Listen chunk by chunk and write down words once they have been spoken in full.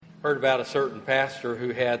Heard about a certain pastor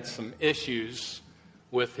who had some issues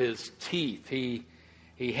with his teeth. He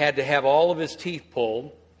had to have all of his teeth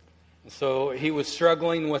pulled. So he was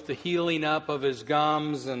struggling with the healing up of his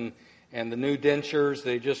gums and the new dentures.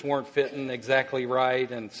 They just weren't fitting exactly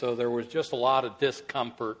right. And so there was just a lot of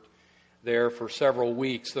discomfort there for several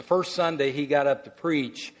weeks. The first Sunday he got up to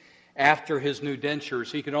preach after his new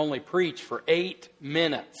dentures, he could only preach for 8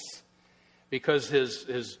 minutes because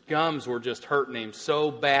his gums were just hurting him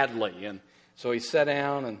so badly. And so he sat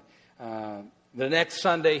down, and the next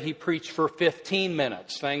Sunday he preached for 15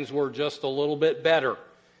 minutes. Things were just a little bit better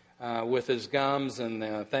with his gums,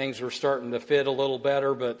 and things were starting to fit a little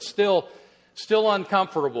better, but still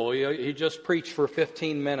uncomfortable. He just preached for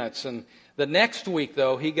 15 minutes. And the next week,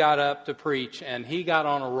 though, he got up to preach, and he got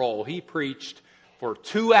on a roll. He preached for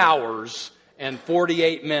 2 hours and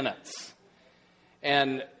 48 minutes.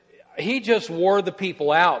 And he just wore the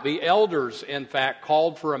people out. The elders, in fact,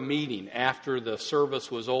 called for a meeting after the service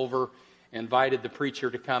was over, invited the preacher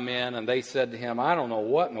to come in, and they said to him, "I don't know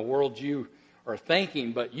what in the world you are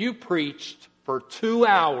thinking, but you preached for 2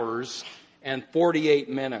 hours and 48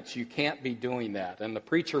 minutes. You can't be doing that." And the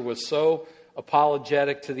preacher was so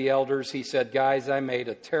apologetic to the elders. He said, "Guys, I made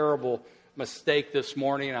a terrible mistake this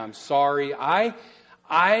morning. I'm sorry.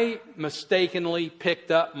 I mistakenly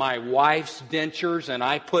picked up my wife's dentures and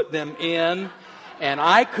I put them in, and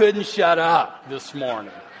I couldn't shut up this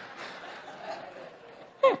morning."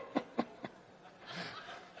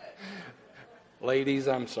 Ladies,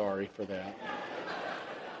 I'm sorry for that.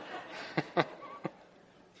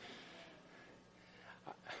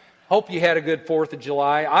 Hope you had a good 4th of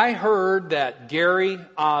July. I heard that Gary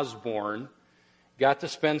Osborne got to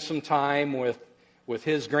spend some time with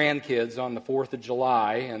his grandkids on the 4th of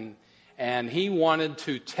July, and he wanted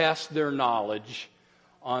to test their knowledge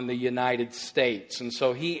on the United States. And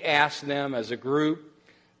so he asked them as a group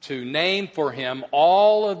to name for him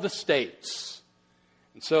all of the states.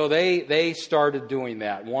 And so they started doing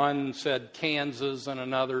that. One said Kansas, and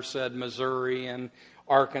another said Missouri, and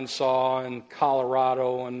Arkansas, and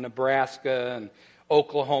Colorado, and Nebraska, and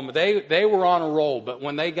Oklahoma. They were on a roll, but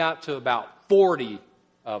when they got to about 40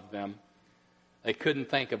 of them, they couldn't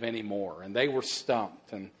think of any more, and they were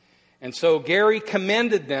stumped. And so Gary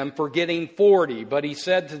commended them for getting 40, but he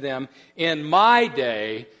said to them, "In my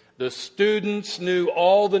day, the students knew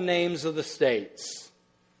all the names of the states."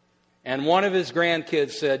 And one of his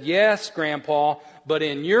grandkids said, "Yes, Grandpa, but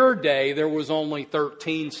in your day, there was only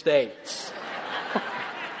 13 states."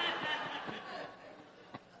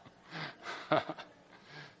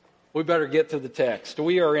 We better get to the text.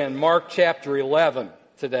 We are in Mark chapter 11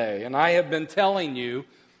 today, and I have been telling you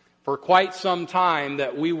for quite some time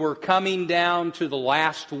that we were coming down to the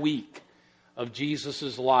last week of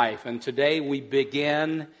Jesus' life, and today we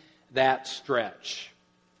begin that stretch.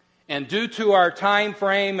 And due to our time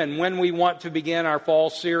frame and when we want to begin our fall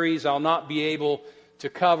series, I'll not be able to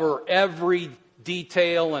cover every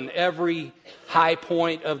detail and every high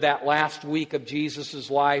point of that last week of Jesus'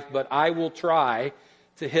 life, but I will try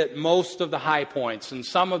to hit most of the high points, and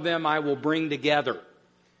some of them I will bring together.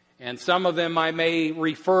 And some of them I may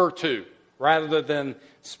refer to rather than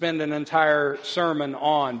spend an entire sermon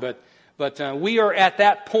on. But we are at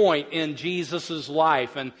that point in Jesus'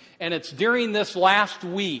 life. And it's during this last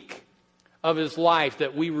week of his life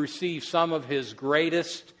that we receive some of his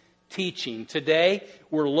greatest teaching. Today,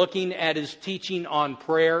 we're looking at his teaching on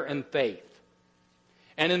prayer and faith.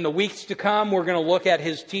 And in the weeks to come, we're going to look at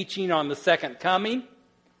his teaching on the second coming.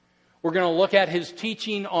 We're going to look at his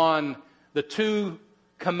teaching on the 2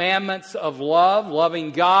 commandments of love,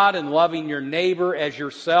 loving God and loving your neighbor as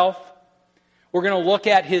yourself. We're going to look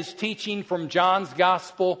at his teaching from John's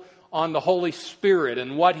Gospel on the Holy Spirit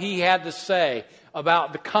and what he had to say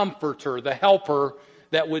about the Comforter, the Helper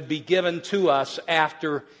that would be given to us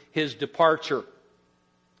after his departure.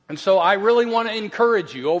 And so I really want to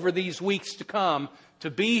encourage you over these weeks to come to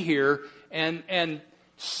be here and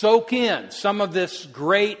soak in some of this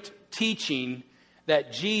great teaching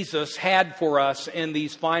that Jesus had for us in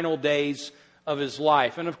these final days of his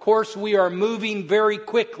life. And of course, we are moving very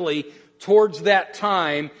quickly towards that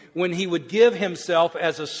time when he would give himself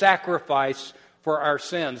as a sacrifice for our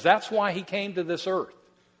sins. That's why he came to this earth.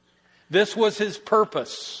 This was his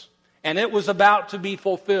purpose, and it was about to be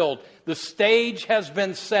fulfilled. The stage has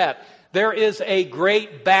been set. There is a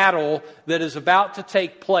great battle that is about to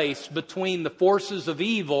take place between the forces of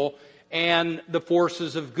evil and the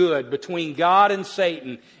forces of good, between God and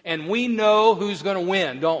Satan. And we know who's going to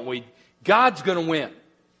win, don't we? God's going to win.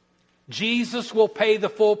 Jesus will pay the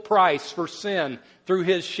full price for sin through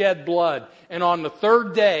His shed blood. And on the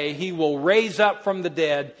third day, He will raise up from the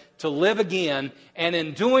dead to live again. And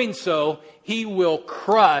in doing so, He will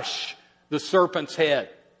crush the serpent's head.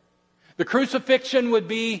 The crucifixion would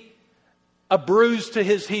be a bruise to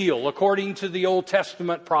His heel, according to the Old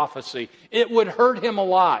Testament prophecy. It would hurt Him a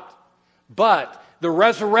lot. But the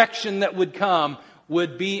resurrection that would come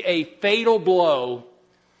would be a fatal blow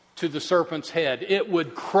to the serpent's head. It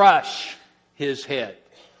would crush his head.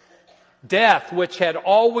 Death, which had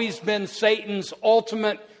always been Satan's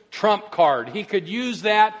ultimate trump card. He could use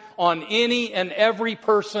that on any and every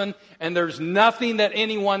person, and there's nothing that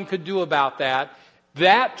anyone could do about that.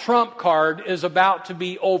 That trump card is about to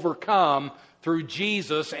be overcome through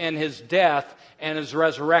Jesus and His death and His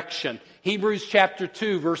resurrection. Hebrews chapter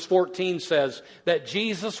 2 verse 14 says that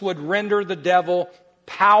Jesus would render the devil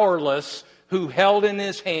powerless, who held in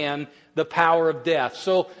his hand the power of death.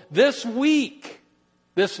 So this week,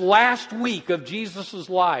 this last week of Jesus'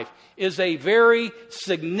 life, is a very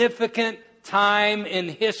significant time in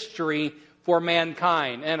history for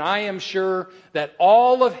mankind. And I am sure that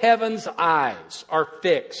all of heaven's eyes are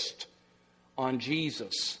fixed on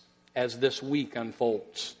Jesus as this week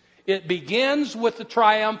unfolds. It begins with the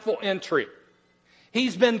triumphal entry.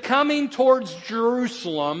 He's been coming towards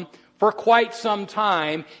Jerusalem for quite some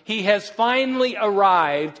time. He has finally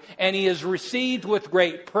arrived, and He is received with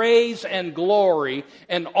great praise and glory,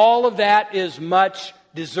 and all of that is much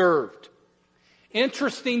deserved.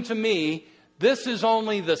 Interesting to me, this is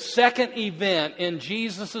only the second event in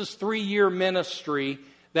Jesus' 3-year ministry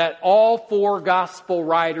that all 4 gospel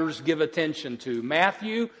writers give attention to.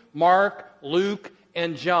 Matthew, Mark, Luke,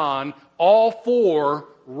 and John, all 4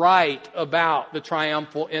 write about the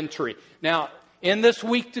triumphal entry. Now, in this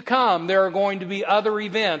week to come, there are going to be other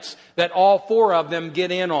events that all 4 of them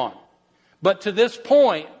get in on. But to this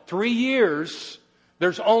point, 3 years,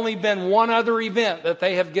 there's only been one other event that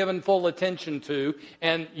they have given full attention to.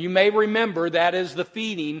 And you may remember that is the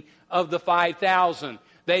feeding of the 5,000.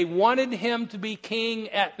 They wanted Him to be king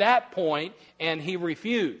at that point, and He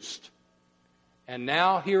refused. And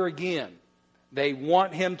now here again, they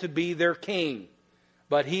want Him to be their king.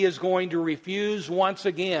 But He is going to refuse once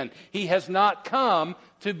again. He has not come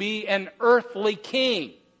to be an earthly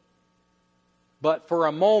king. But for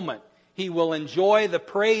a moment, He will enjoy the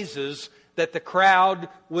praises that the crowd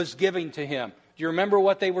was giving to Him. Do you remember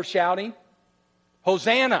what they were shouting?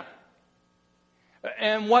 Hosanna.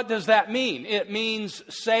 And what does that mean? It means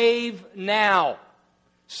save now.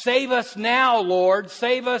 Save us now, Lord.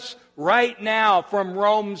 Save us right now from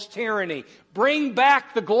Rome's tyranny. Bring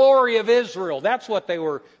back the glory of Israel. That's what they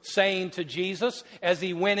were saying to Jesus as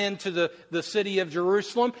He went into the city of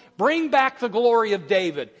Jerusalem. Bring back the glory of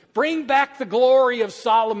David. Bring back the glory of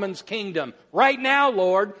Solomon's kingdom. Right now,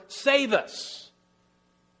 Lord, save us.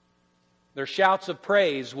 Their shouts of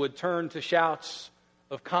praise would turn to shouts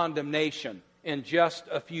of condemnation in just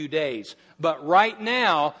a few days. But right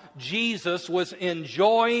now, Jesus was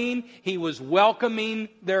enjoying, He was welcoming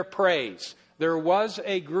their praise. There was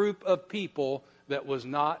a group of people that was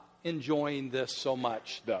not enjoying this so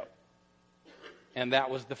much, though. And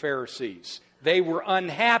that was the Pharisees. They were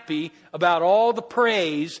unhappy about all the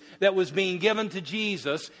praise that was being given to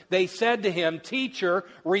Jesus. They said to Him, "Teacher,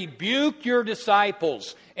 rebuke your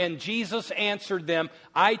disciples." And Jesus answered them,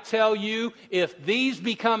 "I tell you, if these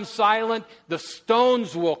become silent, the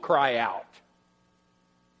stones will cry out."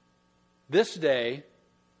 This day,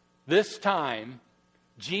 this time,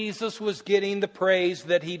 Jesus was getting the praise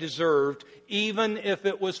that He deserved, even if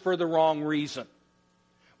it was for the wrong reason.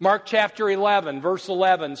 Mark chapter 11, verse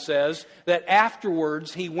 11 says that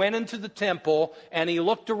afterwards He went into the temple and He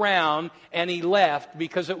looked around and He left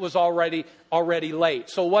because it was already late.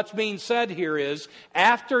 So what's being said here is,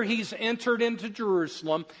 after He's entered into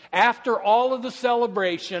Jerusalem, after all of the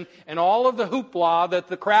celebration and all of the hoopla that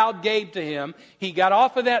the crowd gave to Him, He got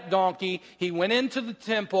off of that donkey, He went into the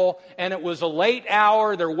temple, and it was a late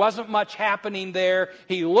hour, there wasn't much happening there.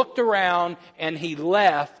 He looked around and He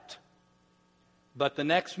left. But the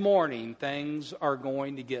next morning, things are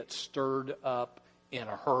going to get stirred up in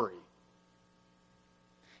a hurry.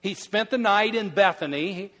 He spent the night in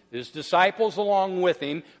Bethany, His disciples along with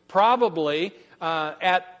Him, probably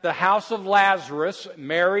at the house of Lazarus,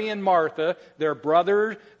 Mary and Martha, their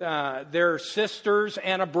brother, their sisters,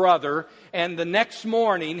 and a brother. And the next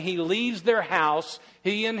morning, He leaves their house.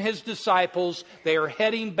 He and His disciples, they are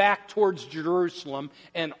heading back towards Jerusalem.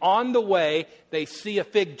 And on the way, they see a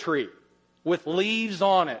fig tree with leaves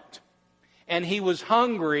on it. And He was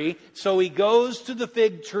hungry, so He goes to the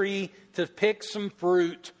fig tree to pick some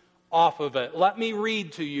fruit off of it. Let me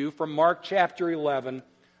read to you from Mark chapter 11,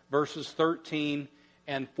 verses 13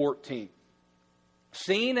 and 14.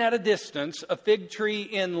 Seeing at a distance a fig tree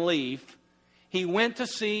in leaf, he went to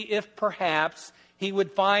see if perhaps he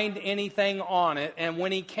would find anything on it. And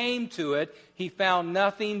when he came to it, he found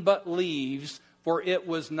nothing but leaves, for it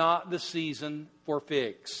was not the season for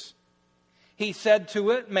figs. He said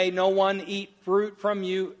to it, "May no one eat fruit from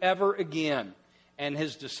you ever again." And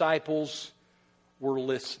his disciples were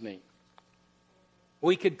listening.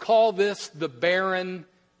 We could call this the barren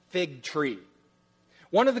fig tree.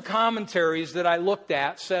 One of the commentaries that I looked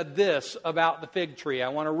at said this about the fig tree. I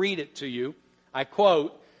want to read it to you. I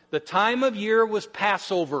quote, "The time of year was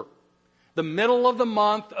Passover, the middle of the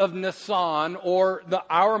month of Nisan, or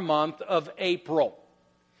our month of April.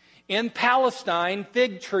 In Palestine,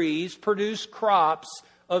 fig trees produce crops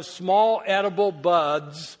of small edible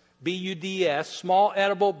buds, buds, small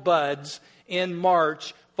edible buds in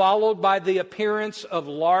March, followed by the appearance of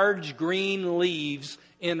large green leaves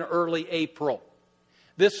in early April.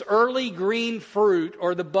 This early green fruit,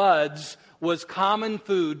 or the buds, was common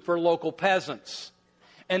food for local peasants.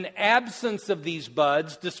 An absence of these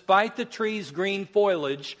buds, despite the tree's green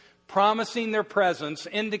foliage promising their presence,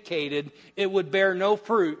 indicated it would bear no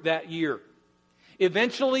fruit that year.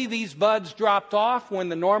 Eventually, these buds dropped off when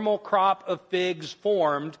the normal crop of figs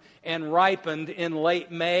formed and ripened in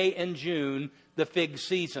late May and June, the fig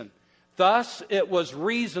season. Thus, it was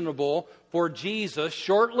reasonable for Jesus,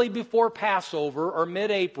 shortly before Passover or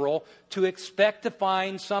mid-April, to expect to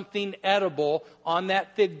find something edible on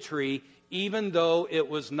that fig tree, even though it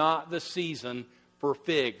was not the season for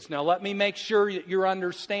figs." Now, let me make sure that you're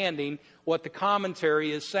understanding what the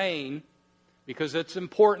commentary is saying, because it's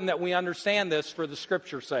important that we understand this for the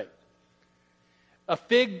Scripture's sake. A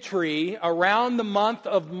fig tree around the month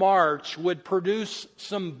of March would produce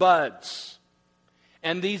some buds.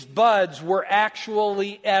 And these buds were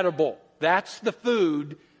actually edible. That's the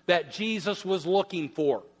food that Jesus was looking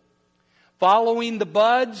for. Following the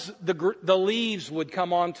buds, the leaves would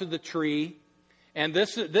come onto the tree. And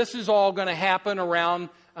this is all going to happen around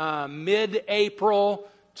mid-April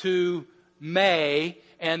to May.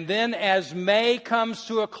 And then as May comes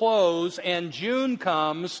to a close and June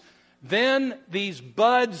comes, then these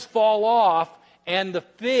buds fall off and the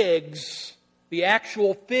figs, the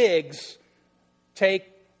actual figs,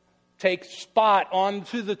 take spot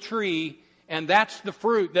onto the tree, and that's the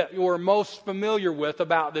fruit that you're most familiar with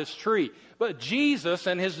about this tree. But Jesus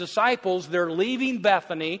and his disciples, they're leaving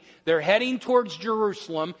Bethany, they're heading towards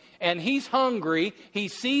Jerusalem, and he's hungry. He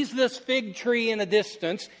sees this fig tree in a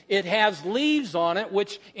distance. It has leaves on it,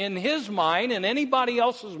 which in his mind and anybody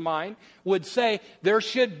else's mind would say there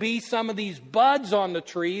should be some of these buds on the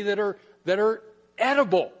tree that are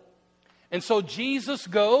edible. And so Jesus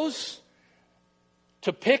goes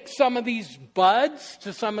to pick some of these buds,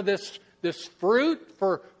 to some of this fruit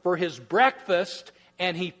for his breakfast,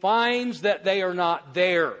 and he finds that they are not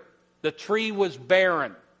there. The tree was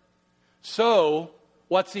barren. So,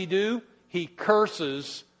 what's he do? He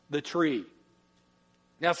curses the tree.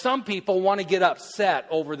 Now, some people want to get upset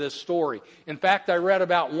over this story. In fact, I read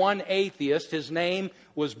about one atheist. His name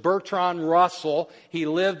was Bertrand Russell. He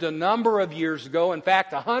lived a number of years ago, in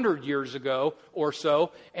fact, 100 years ago or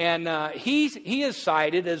so. And he is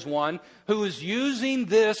cited as one who is using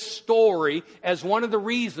this story as one of the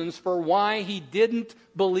reasons for why he didn't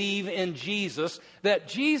believe in Jesus, that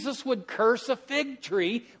Jesus would curse a fig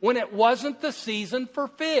tree when it wasn't the season for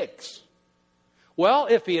figs. Well,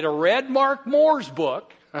 if he had read Mark Moore's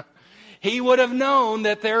book, he would have known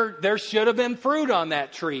that there should have been fruit on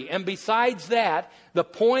that tree. And besides that, the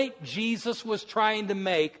point Jesus was trying to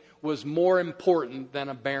make was more important than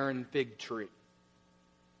a barren fig tree.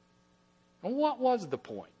 And what was the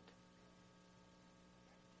point?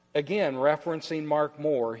 Again, referencing Mark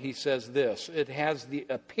Moore, he says this: "It has the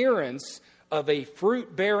appearance of a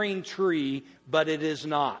fruit-bearing tree, but it is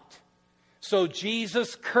not. So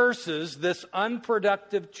Jesus curses this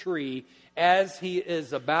unproductive tree as he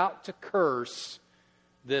is about to curse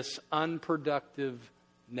this unproductive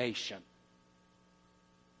nation."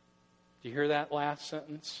 Do you hear that last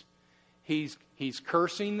sentence? He's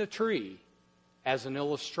cursing the tree as an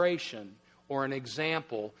illustration or an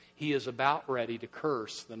example. He is about ready to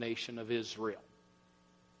curse the nation of Israel.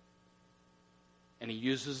 And he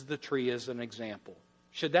uses the tree as an example.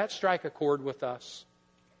 Should that strike a chord with us?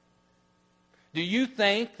 Do you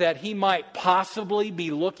think that he might possibly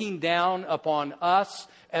be looking down upon us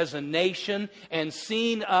as a nation and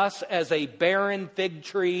seeing us as a barren fig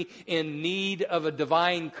tree in need of a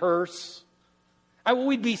divine curse?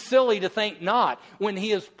 We'd be silly to think not. When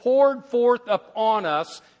he has poured forth upon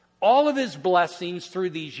us all of His blessings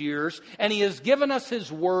through these years, and He has given us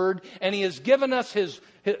His Word, and He has given us His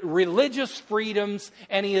religious freedoms,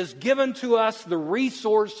 and He has given to us the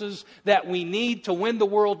resources that we need to win the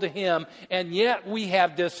world to Him, and yet we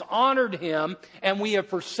have dishonored Him, and we have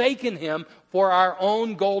forsaken Him for our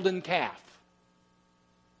own golden calf.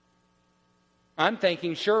 I'm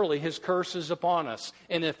thinking surely His curse is upon us.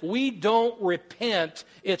 And if we don't repent,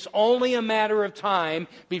 it's only a matter of time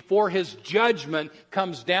before His judgment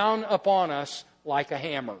comes down upon us like a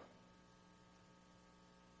hammer.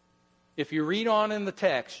 If you read on in the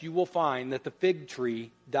text, you will find that the fig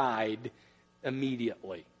tree died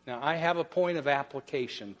immediately. Now, I have a point of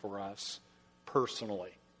application for us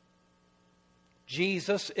personally.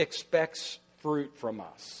 Jesus expects fruit from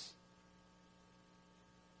us.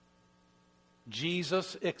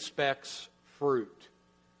 Jesus expects fruit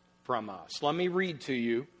from us. Let me read to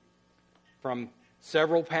you from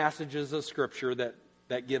several passages of Scripture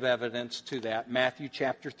that give evidence to that. Matthew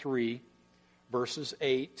chapter 3, verses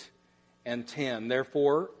 8 and 10.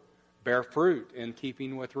 Therefore, bear fruit in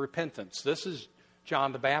keeping with repentance. This is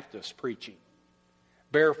John the Baptist preaching.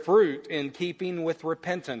 Bear fruit in keeping with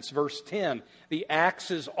repentance. Verse 10, the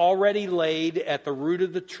axe is already laid at the root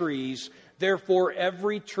of the trees. Therefore,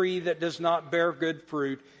 every tree that does not bear good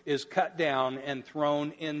fruit is cut down and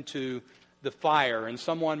thrown into the fire. And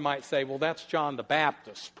someone might say, well, that's John the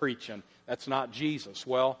Baptist preaching. That's not Jesus.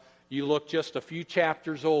 Well, you look just a few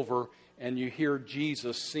chapters over and you hear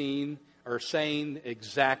Jesus saying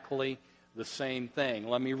exactly the same thing.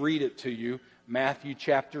 Let me read it to you. Matthew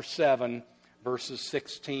chapter 7, verses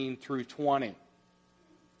 16 through 20.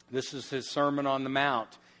 This is His Sermon on the Mount.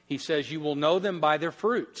 He says, you will know them by their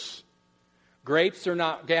fruits. Grapes are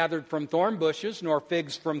not gathered from thorn bushes, nor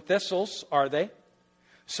figs from thistles, are they?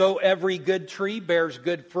 So every good tree bears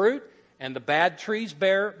good fruit, and the bad trees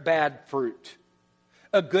bear bad fruit.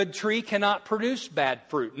 A good tree cannot produce bad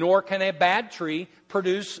fruit, nor can a bad tree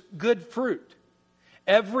produce good fruit.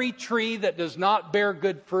 Every tree that does not bear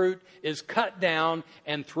good fruit is cut down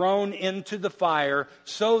and thrown into the fire.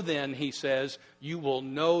 So then, he says, you will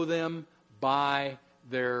know them by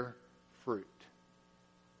their fruit.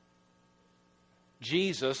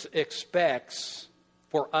 Jesus expects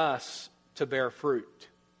for us to bear fruit.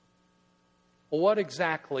 Well, what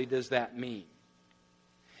exactly does that mean?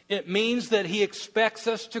 It means that He expects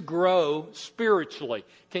us to grow spiritually.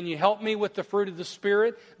 Can you help me with the fruit of the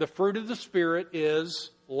Spirit? The fruit of the Spirit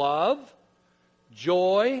is love,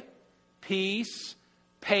 joy, peace,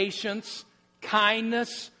 patience,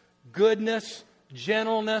 kindness, goodness,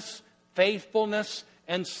 gentleness, faithfulness,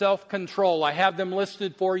 and self-control. I have them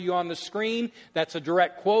listed for you on the screen. That's a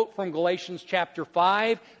direct quote from Galatians chapter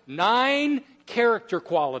 5. 9 character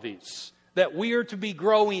qualities that we are to be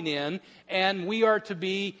growing in, and we are to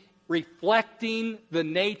be reflecting the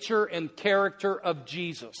nature and character of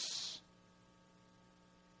Jesus.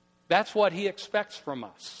 That's what He expects from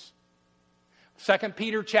us. 2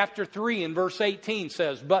 Peter chapter 3 and verse 18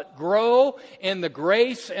 says, but grow in the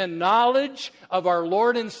grace and knowledge of our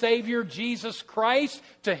Lord and Savior Jesus Christ.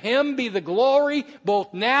 To Him be the glory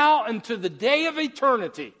both now and to the day of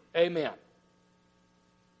eternity. Amen.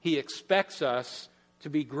 He expects us to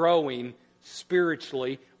be growing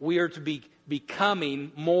spiritually. We are to be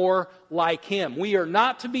becoming more like Him. We are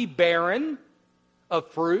not to be barren of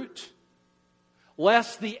fruit,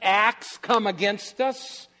 lest the axe come against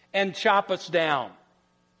us and chop us down.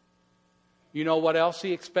 You know what else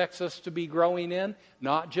He expects us to be growing in?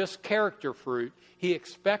 Not just character fruit. He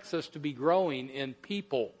expects us to be growing in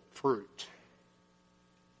people fruit.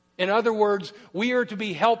 In other words, we are to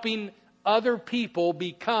be helping other people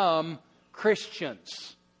become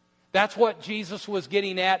Christians. That's what Jesus was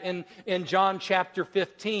getting at in John chapter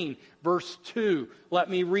 15, verse 2. Let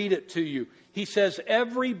me read it to you. He says,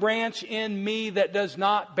 every branch in me that does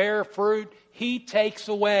not bear fruit, He takes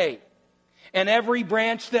away. And every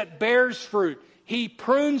branch that bears fruit, He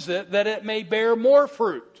prunes it that it may bear more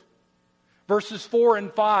fruit. Verses 4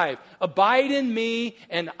 and 5. Abide in me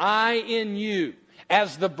and I in you.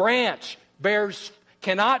 As the branch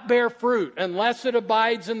cannot bear fruit unless it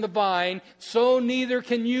abides in the vine, so neither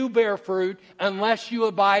can you bear fruit unless you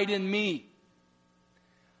abide in me.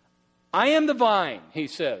 I am the vine, He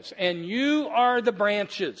says, and you are the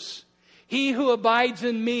branches. He who abides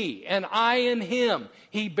in me and I in him,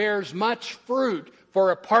 he bears much fruit,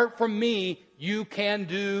 for apart from me you can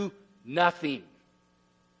do nothing.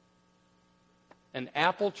 An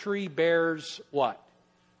apple tree bears what?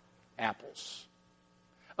 Apples.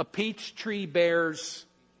 A peach tree bears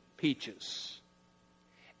peaches.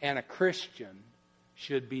 And a Christian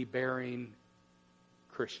should be bearing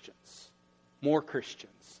Christians. More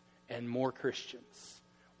Christians and more Christians.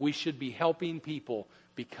 We should be helping people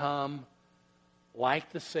become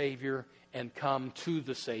like the Savior and come to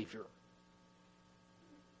the Savior.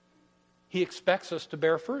 He expects us to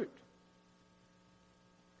bear fruit.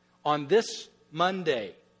 On this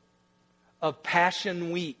Monday of Passion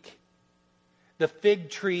Week, the fig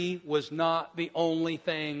tree was not the only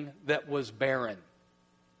thing that was barren.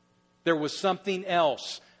 There was something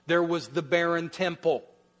else. There was the barren temple.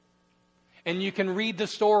 And you can read the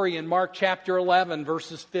story in Mark chapter 11,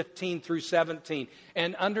 verses 15 through 17.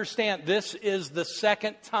 And understand, this is the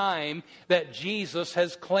second time that Jesus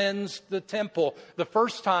has cleansed the temple. The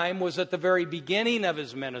first time was at the very beginning of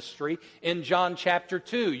His ministry in John chapter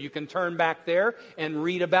 2. You can turn back there and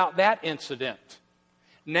read about that incident.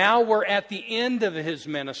 Now we're at the end of His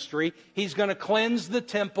ministry. He's going to cleanse the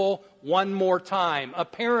temple one more time.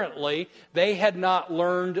 Apparently, they had not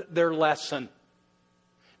learned their lesson.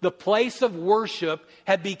 The place of worship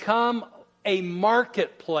had become a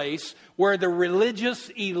marketplace where the religious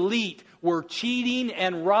elite were cheating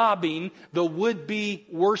and robbing the would-be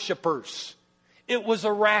worshipers. It was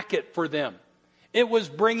a racket for them. It was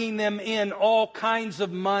bringing them in all kinds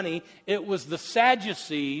of money. It was the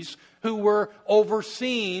Sadducees who were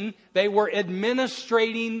overseeing, they were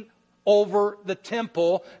administrating over the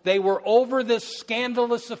temple. They were over this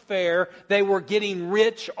scandalous affair. They were getting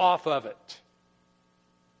rich off of it.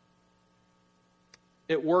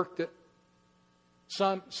 It worked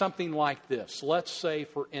something like this. Let's say,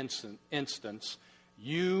 for instance,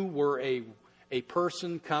 you were a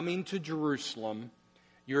person coming to Jerusalem.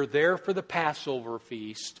 You're there for the Passover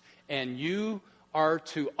feast, and you are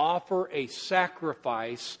to offer a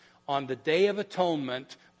sacrifice on the Day of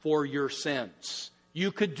Atonement for your sins.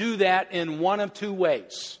 You could do that in one of two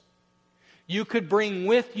ways. You could bring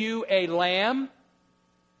with you a lamb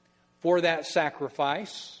for that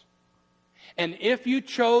sacrifice. And if you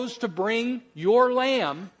chose to bring your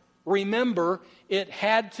lamb, remember, it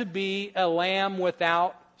had to be a lamb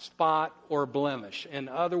without spot or blemish. In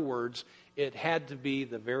other words, it had to be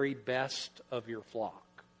the very best of your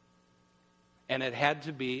flock. And it had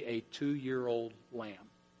to be a 2-year-old lamb.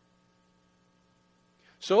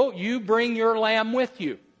 So you bring your lamb with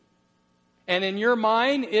you. And in your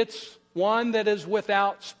mind, it's one that is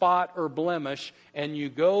without spot or blemish. And you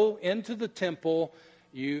go into the temple.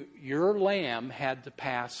 Your lamb had to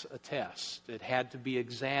pass a test. It had to be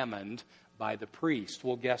examined by the priest.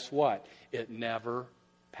 Well, guess what? It never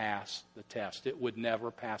passed the test. It would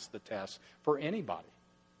never pass the test for anybody.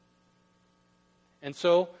 And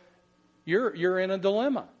so you're in a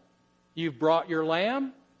dilemma. You've brought your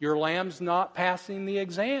lamb. Your lamb's not passing the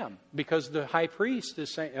exam because the high priest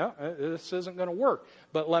is saying, oh, this isn't going to work.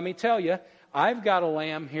 But let me tell you, I've got a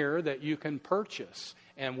lamb here that you can purchase.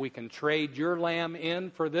 And we can trade your lamb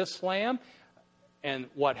in for this lamb. And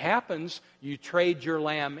what happens, you trade your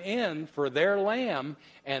lamb in for their lamb,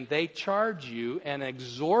 and they charge you an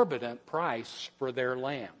exorbitant price for their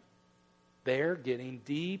lamb. They're getting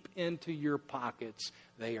deep into your pockets.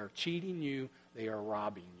 They are cheating you. They are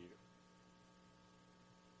robbing you.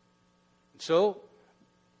 So,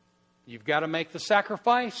 you've got to make the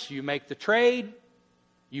sacrifice. You make the trade.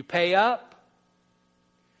 You pay up.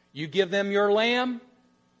 You give them your lamb.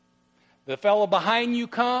 The fellow behind you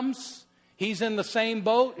comes. He's in the same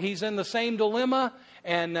boat. He's in the same dilemma.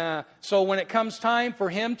 And so when it comes time for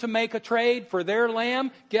him to make a trade for their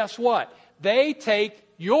lamb, guess what? They take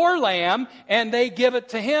your lamb and they give it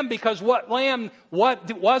to him because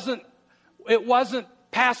it wasn't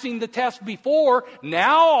passing the test before.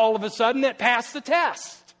 Now all of a sudden it passed the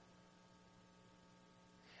test.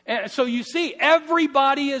 And so you see,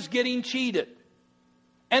 everybody is getting cheated.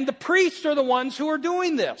 And the priests are the ones who are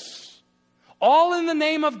doing this. All in the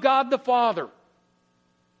name of God the Father.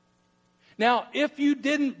 Now, if you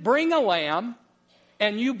didn't bring a lamb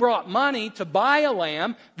and you brought money to buy a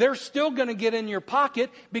lamb, they're still going to get in your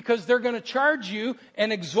pocket because they're going to charge you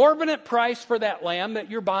an exorbitant price for that lamb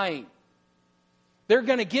that you're buying. They're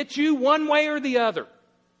going to get you one way or the other.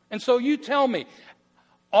 And so you tell me,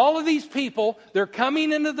 all of these people, they're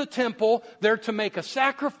coming into the temple. They're to make a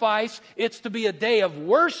sacrifice. It's to be a day of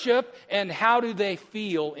worship. And how do they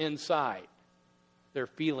feel inside? They're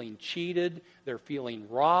feeling cheated. They're feeling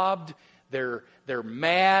robbed. They're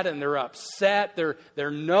mad and they're upset.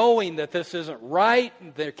 They're knowing that this isn't right.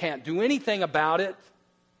 They can't do anything about it.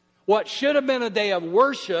 What should have been a day of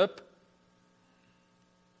worship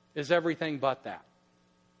is everything but that.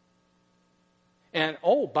 And,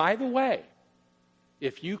 oh, by the way,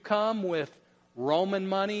 if you come with Roman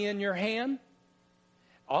money in your hand,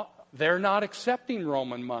 they're not accepting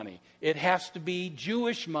Roman money. It has to be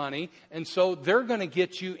Jewish money, and so they're going to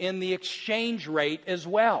get you in the exchange rate as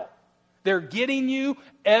well. They're getting you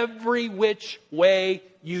every which way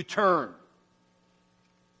you turn.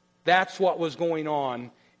 That's what was going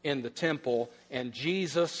on in the temple, and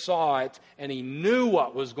Jesus saw it, and He knew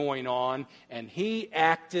what was going on, and He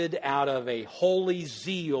acted out of a holy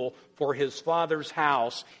zeal for His Father's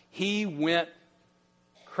house. He went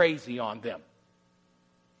crazy on them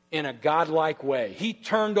in a godlike way. He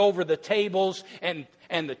turned over the tables and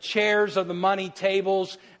the chairs of the money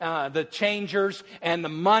tables, the changers, and the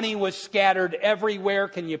money was scattered everywhere.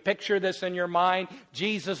 Can you picture this in your mind?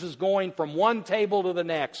 Jesus is going from one table to the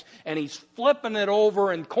next, and He's flipping it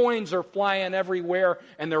over, and coins are flying everywhere,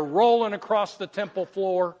 and they're rolling across the temple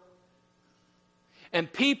floor.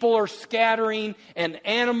 And people are scattering, and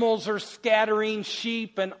animals are scattering,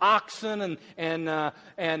 sheep and oxen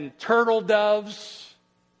and turtle doves.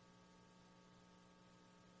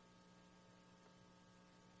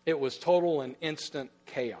 It was total and instant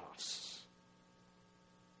chaos.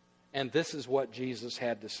 And this is what Jesus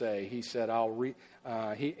had to say. He said,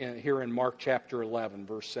 here in Mark chapter 11,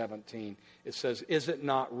 verse 17, it says, "Is it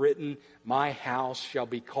not written, my house shall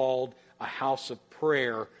be called a house of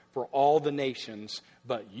prayer for all the nations,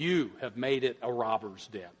 but you have made it a robber's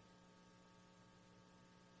den."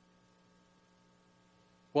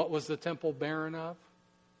 What was the temple barren of?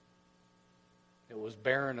 It was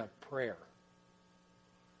barren of prayer.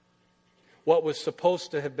 What was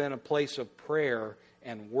supposed to have been a place of prayer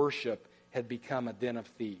and worship had become a den of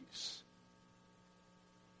thieves.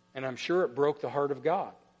 And I'm sure it broke the heart of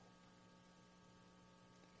God.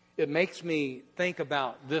 It makes me think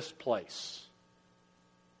about this place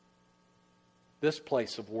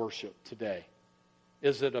of worship today.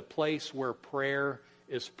 Is it a place where prayer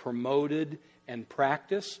is promoted and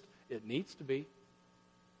practiced? It needs to be.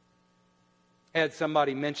 I had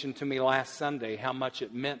somebody mention to me last Sunday how much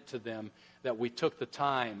it meant to them that we took the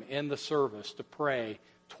time in the service to pray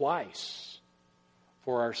twice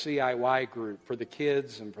for our CIY group, for the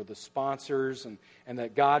kids and for the sponsors, and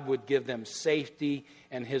that God would give them safety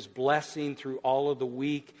and His blessing through all of the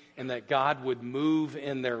week, and that God would move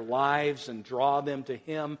in their lives and draw them to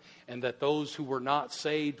Him, and that those who were not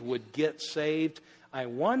saved would get saved. I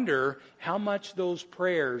wonder how much those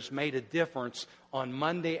prayers made a difference on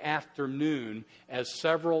Monday afternoon as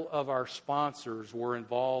several of our sponsors were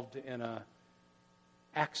involved in an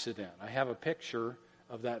accident. I have a picture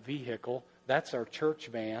of that vehicle. That's our church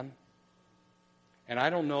van. And I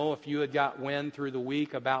don't know if you had got wind through the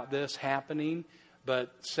week about this happening,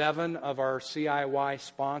 but 7 of our CIY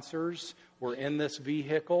sponsors were in this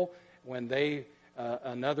vehicle when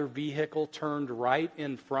another vehicle turned right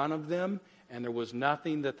in front of them, and there was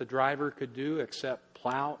nothing that the driver could do except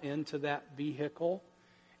plow into that vehicle.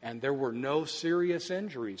 And there were no serious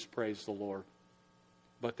injuries, praise the Lord.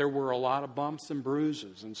 But there were a lot of bumps and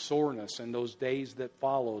bruises and soreness in those days that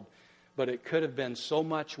followed. But it could have been so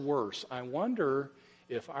much worse. I wonder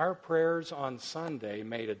if our prayers on Sunday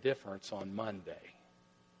made a difference on Monday.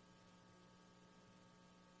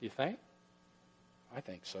 Do you think? I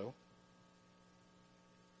think so.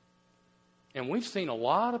 And we've seen a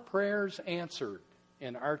lot of prayers answered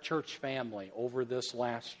in our church family over this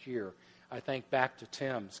last year. I think back to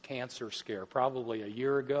Tim's cancer scare, probably a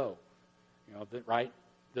year ago, right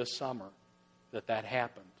this summer, that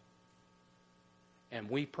happened. And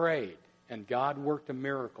we prayed, and God worked a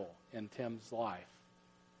miracle in Tim's life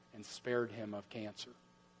and spared him of cancer.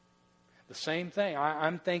 The same thing,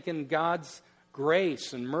 I'm thinking God's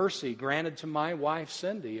grace and mercy granted to my wife,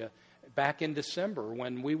 Cindy, back in December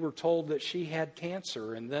when we were told that she had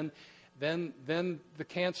cancer, and then the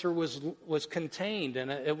cancer was contained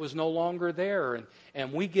and it was no longer there,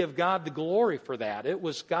 and we give God the glory for that. It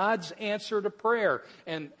was God's answer to prayer,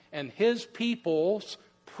 and His people's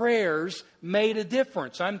prayers made a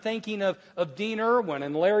difference. I'm thinking of Dean Irwin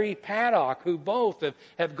and Larry Paddock, who both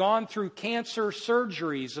have gone through cancer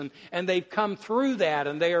surgeries, and they've come through that,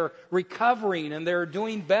 and they are recovering, and they're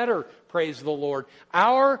doing better, praise the Lord.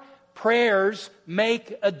 Our prayers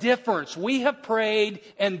make a difference. We have prayed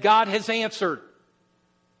and God has answered.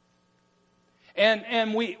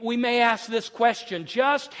 And we may ask this question,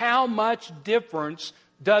 just how much difference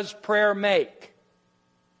does prayer make?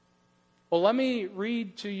 Well, let me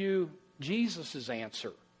read to you Jesus'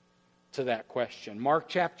 answer to that question. Mark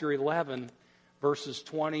chapter 11, verses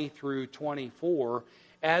 20 through 24.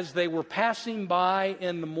 As they were passing by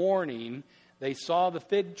in the morning, they saw the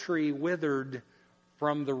fig tree withered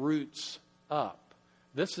from the roots up.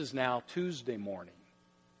 This is now Tuesday morning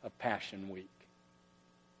of Passion Week.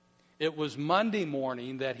 It was Monday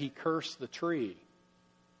morning that He cursed the tree.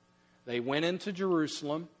 They went into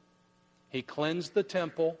Jerusalem. He cleansed the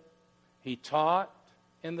temple. He taught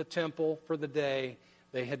in the temple for the day.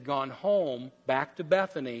 They had gone home, back to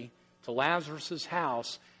Bethany, to Lazarus'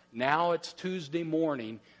 house. Now it's Tuesday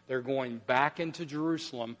morning. They're going back into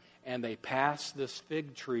Jerusalem, and they pass this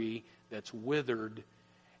fig tree that's withered.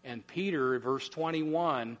 And Peter, verse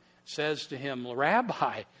 21, says to him,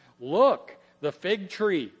 Rabbi, look, the fig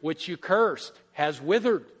tree which you cursed has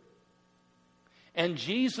withered. And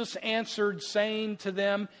Jesus answered, saying to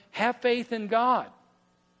them, have faith in God.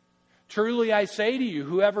 Truly I say to you,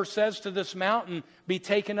 whoever says to this mountain, be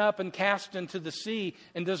taken up and cast into the sea,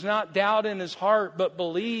 and does not doubt in his heart, but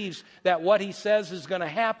believes that what he says is going to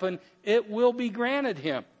happen, it will be granted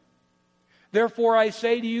him. Therefore I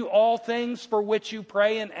say to you, all things for which you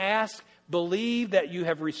pray and ask, believe that you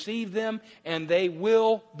have received them, and they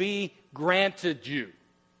will be granted you.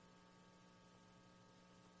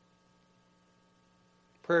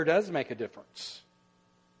 Prayer does make a difference.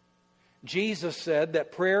 Jesus said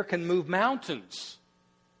that prayer can move mountains.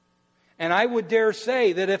 And I would dare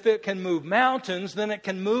say that if it can move mountains, then it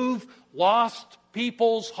can move lost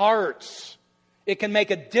people's hearts. It can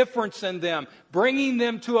make a difference in them, bringing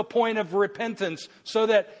them to a point of repentance so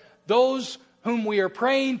that those whom we are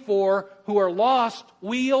praying for who are lost,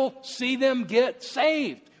 we'll see them get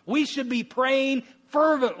saved. We should be praying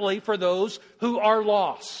fervently for those who are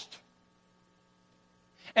lost.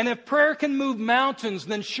 And if prayer can move mountains,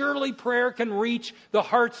 then surely prayer can reach the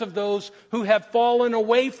hearts of those who have fallen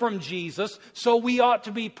away from Jesus. So we ought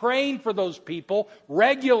to be praying for those people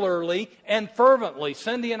regularly and fervently.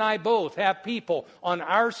 Cindy and I both have people on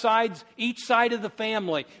our sides, each side of the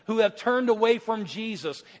family, who have turned away from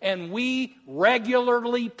Jesus. And we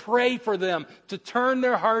regularly pray for them to turn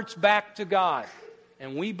their hearts back to God.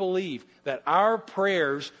 And we believe that our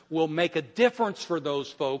prayers will make a difference for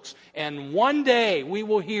those folks. And one day we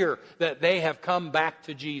will hear that they have come back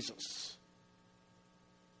to Jesus.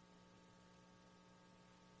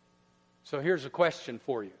 So here's a question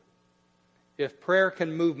for you. If prayer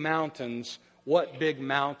can move mountains, what big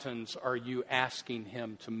mountains are you asking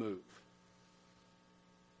Him to move?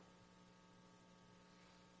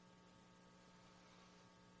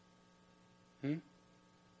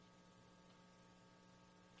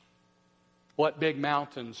 What big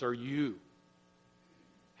mountains are you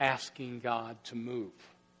asking God to move?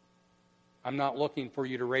 I'm not looking for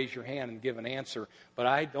you to raise your hand and give an answer, but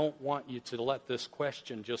I don't want you to let this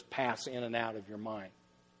question just pass in and out of your mind.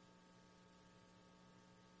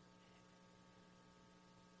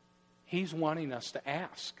 He's wanting us to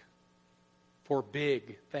ask for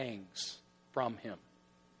big things from Him.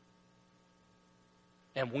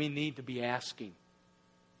 And we need to be asking.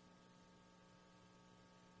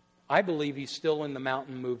 I believe He's still in the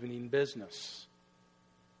mountain moving business.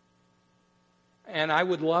 And I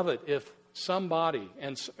would love it if somebody,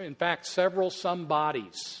 and in fact several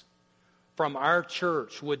somebodies from our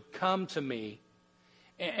church would come to me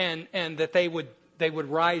and that they would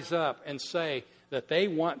rise up and say that they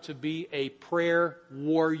want to be a prayer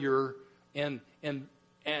warrior and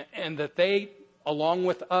that they, along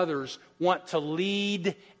with others, want to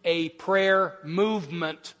lead a prayer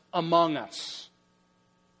movement among us.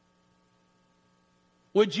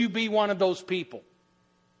 Would you be one of those people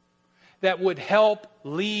that would help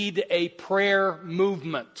lead a prayer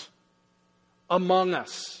movement among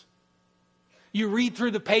us? You read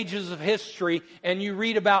through the pages of history and you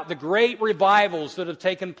read about the great revivals that have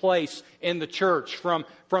taken place in the church, from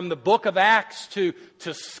the book of Acts to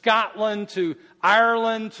Scotland, to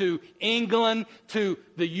Ireland, to England, to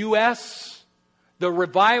the U.S. The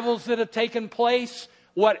revivals that have taken place,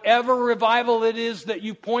 whatever revival it is that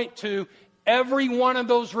you point to, every one of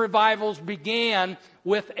those revivals began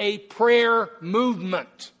with a prayer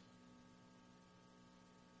movement.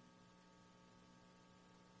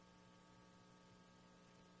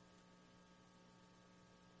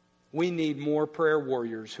 We need more prayer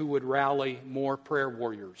warriors who would rally more prayer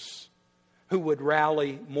warriors, who would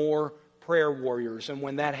rally more prayer warriors. And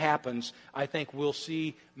when that happens, I think we'll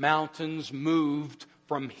see mountains moved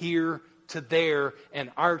from here to there, and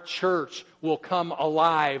our church will come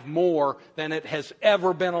alive more than it has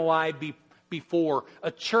ever been alive before.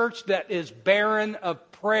 A church that is barren of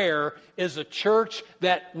prayer is a church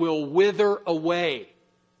that will wither away.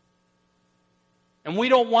 And we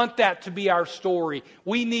don't want that to be our story.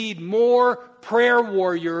 We need more prayer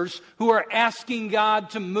warriors who are asking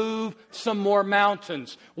God to move some more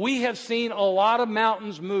mountains. We have seen a lot of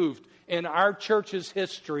mountains moved in our church's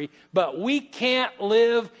history, but we can't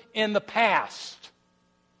live in the past.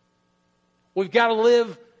 We've got to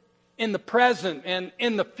live in the present and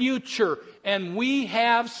in the future, and we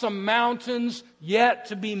have some mountains yet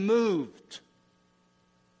to be moved.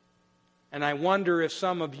 And I wonder if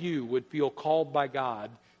some of you would feel called by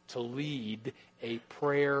God to lead a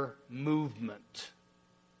prayer movement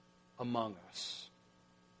among us.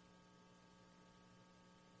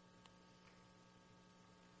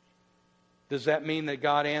 Does that mean that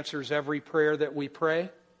God answers every prayer that we pray?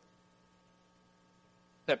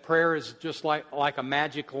 That prayer is just like a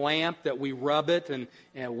magic lamp, that we rub it and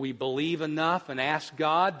we believe enough and ask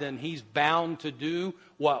God, then He's bound to do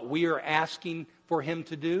what we are asking for Him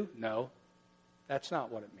to do? No, that's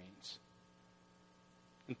not what it means.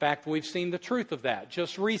 In fact, we've seen the truth of that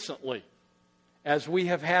just recently, as we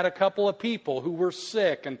have had a couple of people who were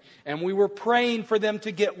sick and we were praying for them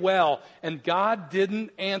to get well, and God didn't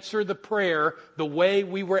answer the prayer the way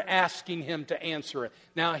we were asking Him to answer it.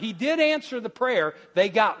 Now, He did answer the prayer. They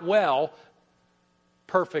got well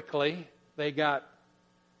perfectly. They got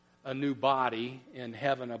a new body in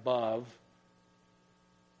heaven above.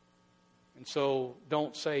 And so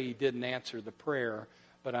don't say He didn't answer the prayer,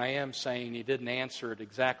 but I am saying He didn't answer it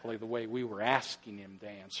exactly the way we were asking Him to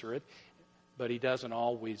answer it. But He doesn't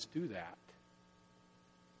always do that.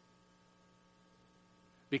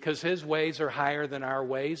 Because His ways are higher than our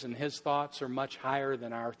ways, and His thoughts are much higher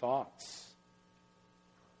than our thoughts.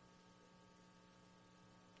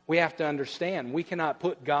 We have to understand, we cannot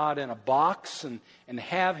put God in a box and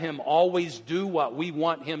have Him always do what we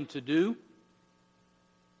want Him to do.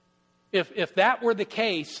 If that were the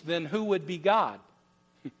case, then who would be God?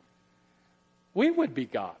 We would be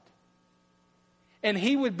God. And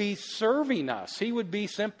He would be serving us. He would be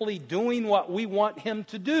simply doing what we want Him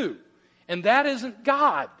to do. And that isn't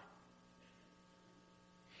God.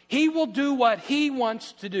 He will do what He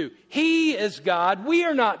wants to do. He is God. We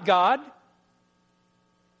are not God.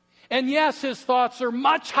 And yes, His thoughts are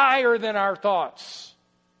much higher than our thoughts.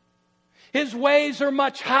 His ways are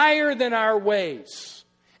much higher than our ways.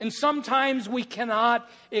 And sometimes we cannot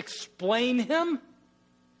explain Him.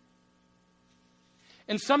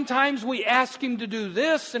 And sometimes we ask Him to do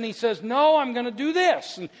this, and He says, no, I'm going to do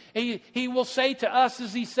this. And he will say to us,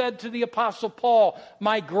 as He said to the Apostle Paul,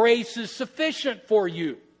 my grace is sufficient for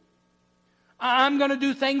you. I'm going to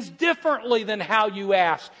do things differently than how you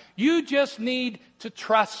ask. You just need to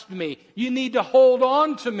trust me. You need to hold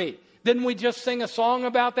on to me. Didn't we just sing a song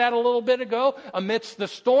about that a little bit ago? Amidst the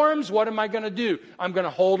storms, what am I going to do? I'm going to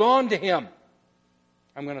hold on to Him.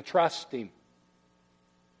 I'm going to trust Him.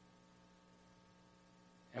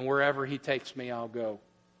 And wherever He takes me, I'll go.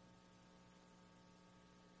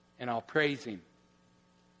 And I'll praise Him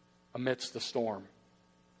amidst the storm.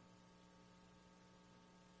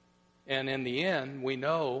 And in the end, we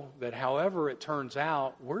know that however it turns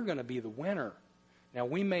out, we're going to be the winner. Now,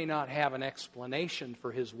 we may not have an explanation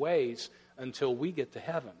for His ways until we get to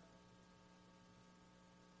heaven.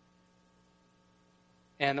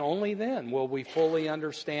 And only then will we fully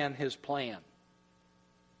understand His plan.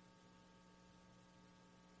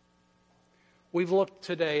 We've looked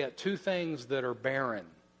today at two things that are barren.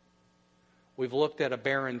 We've looked at a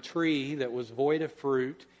barren tree that was void of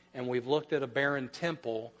fruit, and we've looked at a barren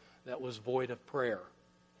temple that was void of prayer.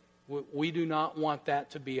 We do not want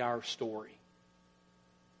that to be our story.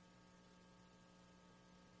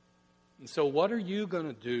 And so what are you going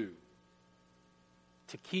to do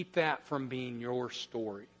to keep that from being your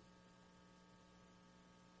story?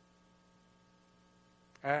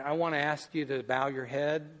 I want to ask you to bow your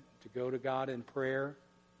head, to go to God in prayer,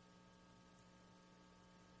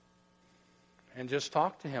 and just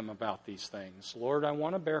talk to Him about these things. Lord, I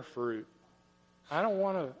want to bear fruit. I don't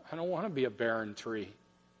want to be a barren tree.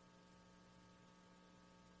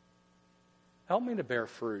 Help me to bear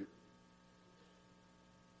fruit.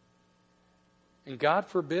 And God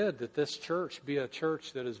forbid that this church be a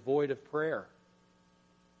church that is void of prayer.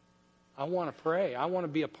 I want to pray. I want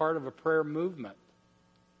to be a part of a prayer movement.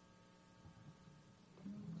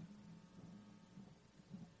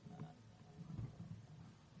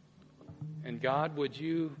 And God, would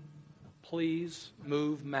you please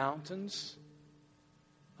move mountains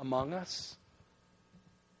among us?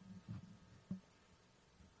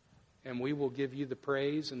 And we will give you the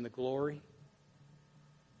praise and the glory.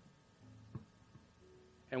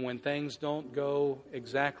 And when things don't go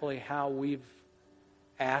exactly how we've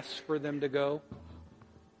asked for them to go,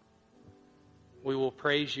 we will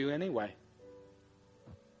praise you anyway.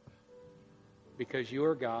 Because you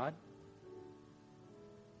are God.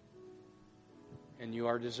 And you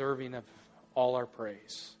are deserving of all our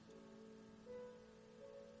praise.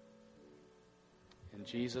 In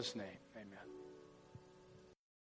Jesus' name, amen.